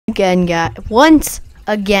Again, guys. Once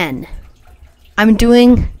again. I'm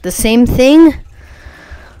doing the same thing.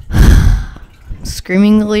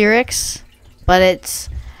 Screaming the lyrics. But it's...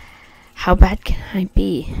 How bad can I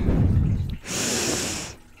be?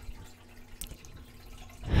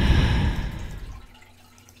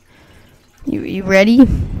 You ready?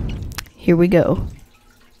 Here we go.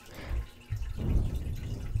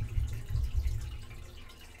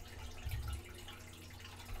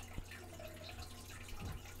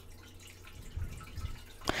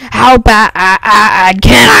 How bad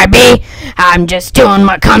can I be? I'm just doing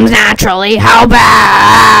what comes naturally. How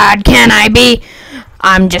bad can I be?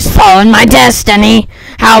 I'm just following my destiny.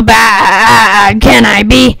 How bad can I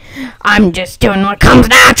be? I'm just doing what comes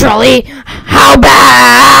naturally. How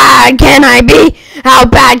bad can I be? How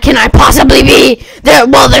bad can I possibly be?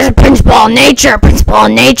 There's a principle in nature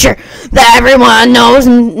that everyone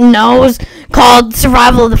knows called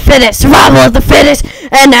survival of the fittest. Survival of the fittest,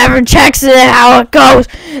 and never checks it how it goes.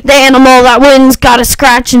 The animal that wins gotta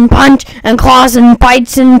scratch and punch and claws and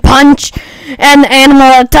bites and punch. And the animal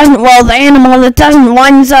that doesn't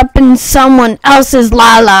winds up in someone else's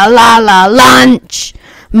lunch.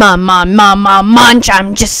 Munch.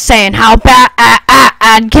 I'm just saying, how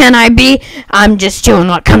bad can I be? I'm just doing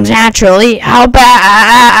what comes naturally. How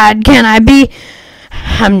bad can I be?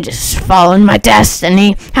 I'm just following my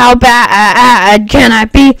destiny. How bad can I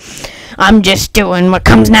be? I'm just doing what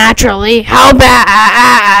comes naturally. How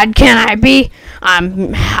bad can I be?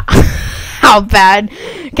 How bad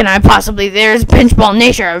can I possibly? There's pinchball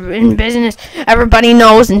nature in business. Everybody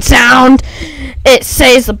knows in sound. It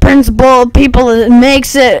says the principle of people that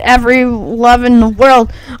makes it every love in the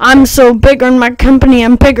world. I'm so bigger in my company.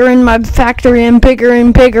 I'm bigger in my factory. I'm bigger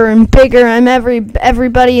and bigger and bigger. I'm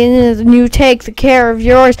everybody in it, and you take the care of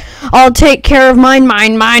yours. I'll take care of mine.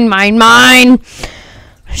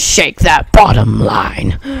 Shake that bottom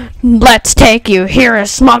line. Let's take you here a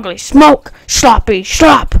smugly smoke. Sloppy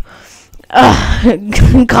slop.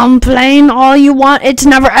 Complain all you want. It's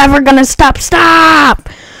never ever gonna stop.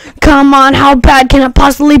 Come on, how bad can it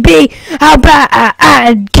possibly be? How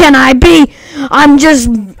bad can I be? I'm just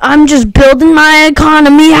building my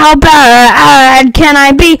economy. How bad can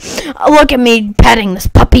I be? Look at me petting this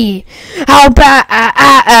puppy. How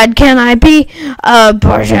bad can I be?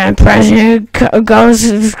 President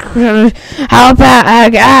goes. How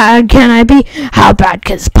bad can I be? How bad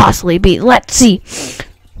can this possibly be? Let's see.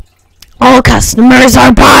 All customers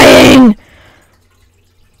are buying.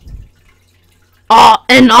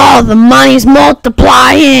 And all the money's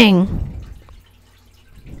multiplying.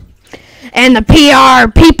 And the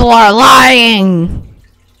PR people are lying.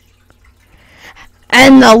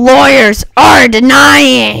 And the lawyers are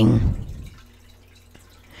denying.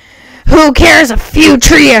 Who cares? A few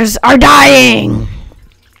trees are dying.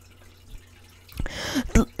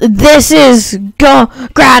 This is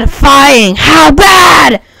gratifying. How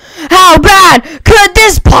bad? How bad could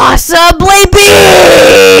this possibly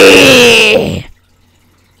be?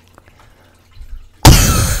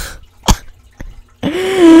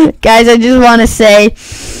 Guys, I just want to say,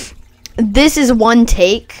 this is one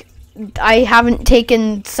take. I haven't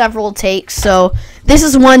taken several takes, so this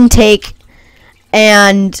is one take,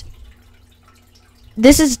 and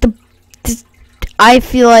I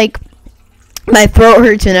feel like my throat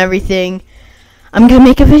hurts and everything. I'm gonna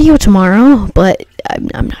make a video tomorrow, but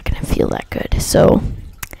I'm not gonna feel that good. So,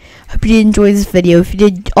 hope you did enjoy this video. If you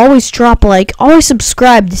did, always drop a like, always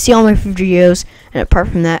subscribe to see all my videos. And apart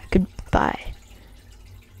from that, goodbye,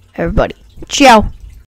 everybody. Ciao.